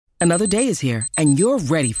Another day is here, and you're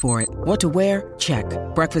ready for it. What to wear? Check.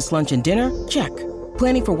 Breakfast, lunch, and dinner? Check.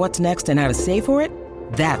 Planning for what's next and how to save for it?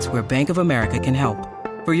 That's where Bank of America can help.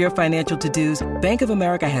 For your financial to-dos, Bank of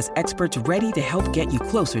America has experts ready to help get you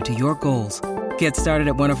closer to your goals. Get started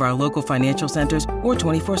at one of our local financial centers or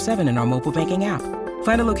 24/7 in our mobile banking app.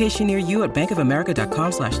 Find a location near you at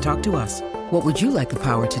bankofamerica.com/talktous. What would you like the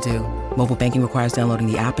power to do? Mobile banking requires downloading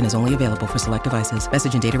the app and is only available for select devices.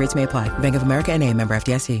 Message and data rates may apply. Bank of America N.A., member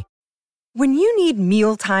FDIC. When you need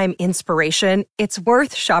mealtime inspiration, it's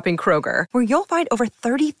worth shopping Kroger, where you'll find over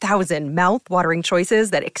 30,000 mouth-watering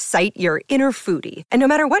choices that excite your inner foodie. And no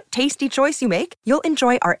matter what tasty choice you make, you'll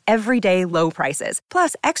enjoy our everyday low prices,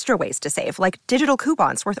 plus extra ways to save, like digital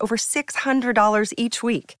coupons worth over $600 each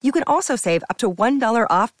week. You can also save up to $1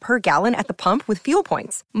 off per gallon at the pump with fuel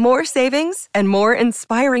points. More savings and more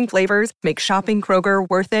inspiring flavors make shopping Kroger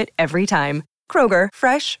worth it every time. Kroger,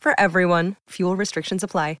 fresh for everyone. Fuel restrictions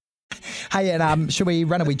apply. Hey, and should we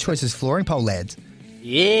run a wee Choices flooring poll, lads?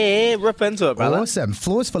 Yeah, rip into it, brother. Awesome.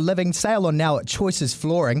 Floors for Living, sale on now at Choices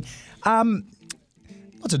Flooring.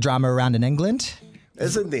 Lots of drama around in England.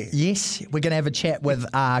 Isn't there? Yes, we're going to have a chat with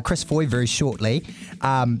Chris Foy very shortly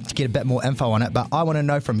to get a bit more info on it. But I want to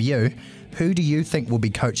know from you, who do you think will be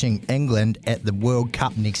coaching England at the World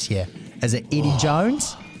Cup next year? Is it Eddie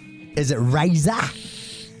Jones? Is it Razor?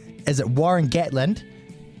 Is it Warren Gatland?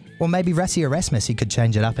 Or maybe Rassie Erasmus, he could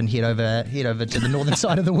change it up and head over to the northern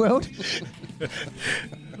side of the world.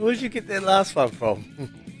 Where'd you get that last one from?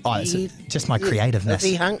 Oh, it's just my creativeness.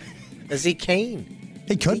 Is he keen?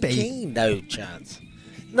 He could be. Keen? No chance.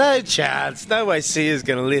 No chance. No way Sia's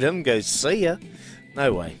going to let him go see ya.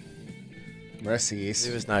 No way. Rassie, yes.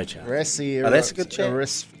 There was no chance. Rassie, that's a good chat.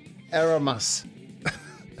 Erasmus.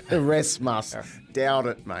 Erasmus. Doubt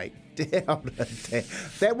it, mate. Doubt it.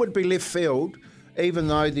 That would be left field. Even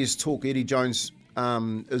though there's talk Eddie Jones,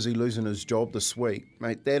 is he losing his job this week,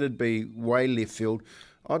 mate? That'd be way left field.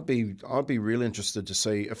 I'd be real interested to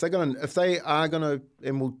see if they are gonna,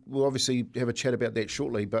 and we'll obviously have a chat about that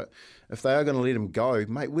shortly. But if they are gonna let him go,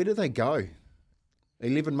 mate, where do they go?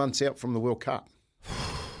 11 months out from the World Cup.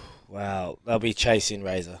 Wow, they'll be chasing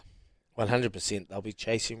Razor, 100%. They'll be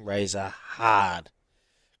chasing Razor hard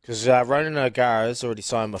because Ronan O'Gara's already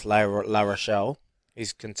signed with La Rochelle.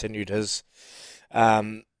 He's continued his.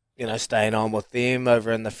 Staying on with them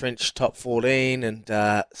over in the French top 14, and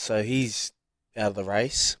so he's out of the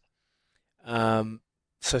race. So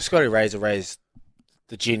Scotty Razor raised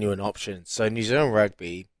the genuine option. So New Zealand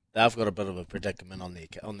Rugby, they've got a bit of a predicament on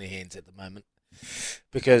their hands at the moment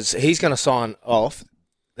because he's going to sign off.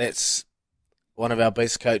 That's one of our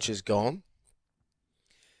best coaches gone.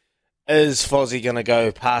 Is Fozzie going to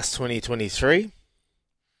go past 2023?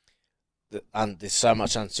 There's so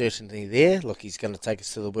much uncertainty there. Look, he's going to take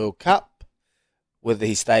us to the World Cup. Whether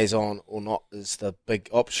he stays on or not is the big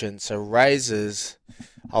option. So Razor's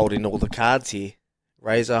holding all the cards here.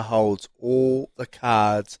 Razor holds all the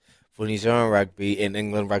cards for New Zealand Rugby and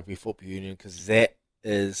England Rugby Football Union because that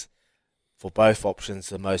is, for both options,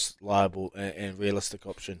 the most liable and realistic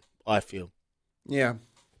option, I feel. Yeah.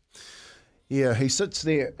 Yeah, he sits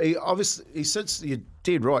there. You're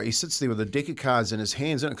dead right. He sits there with a deck of cards in his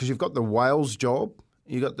hands, because you've got the Wales job,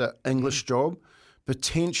 you've got the English job,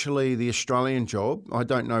 potentially the Australian job. I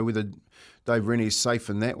don't know whether Dave Rennie's safe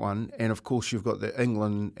in that one. And, of course, you've got the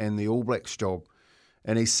England and the All Blacks job.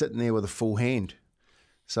 And he's sitting there with a full hand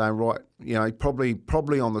saying, right,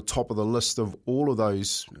 probably on the top of the list of all of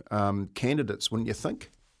those candidates, wouldn't you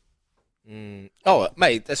think? Oh,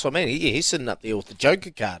 mate, that's what I mean. He's sitting up there with the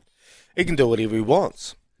Joker card. He can do whatever he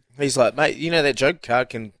wants. He's like, mate, that Joker card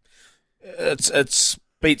can... It's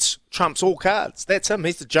beats Trump's all cards. That's him.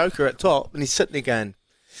 He's the Joker at top. And he's sitting there going,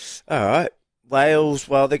 all right, Wales,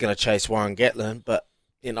 well, they're going to chase Warren Gatland, but,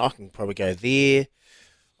 I can probably go there.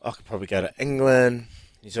 I could probably go to England.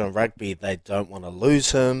 New Zealand Rugby, they don't want to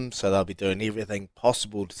lose him, so they'll be doing everything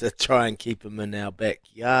possible to try and keep him in our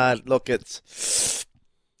backyard. Look, it's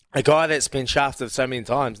a guy that's been shafted so many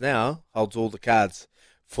times now, holds all the cards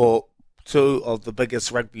for two of the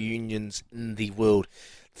biggest rugby unions in the world.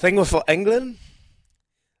 The thing with England,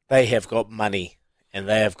 they have got money, and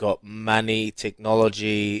they have got money,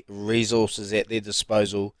 technology, resources at their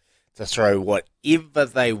disposal to throw whatever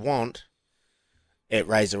they want at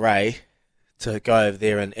Razor Ray to go over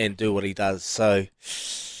there and do what he does. So,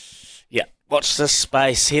 yeah, watch this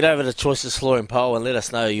space. Head over to Choices Flooring Poll and let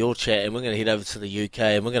us know your chat, and we're going to head over to the UK,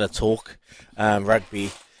 and we're going to talk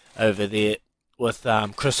rugby over there with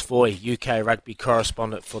Chris Foy, UK rugby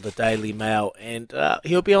correspondent for the Daily Mail, and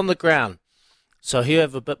he'll be on the ground. So he'll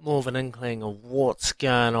have a bit more of an inkling of what's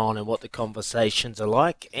going on and what the conversations are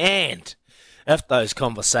like. And if those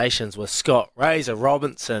conversations with Scott Razor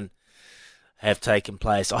Robinson have taken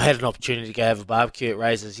place. I had an opportunity to go have a barbecue at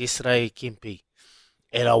Razor's yesterday, Kempy,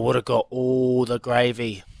 and I would have got all the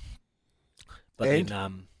gravy. But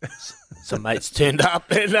then some mates turned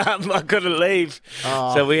up and I couldn't leave.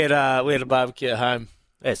 So we had a barbecue at home.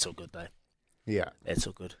 That's all good though. Yeah, that's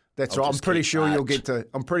all good. That's right. I'm pretty sure you'll get to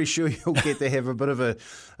have a bit of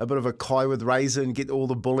a kai with Razor and get all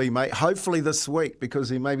the bully, mate. Hopefully this week, because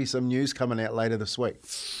there may be some news coming out later this week.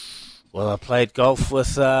 Well, I played golf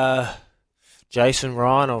with Jason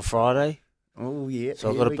Ryan on Friday. Oh yeah.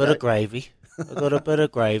 So I got a bit of gravy. I got a bit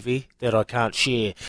of gravy that I can't share.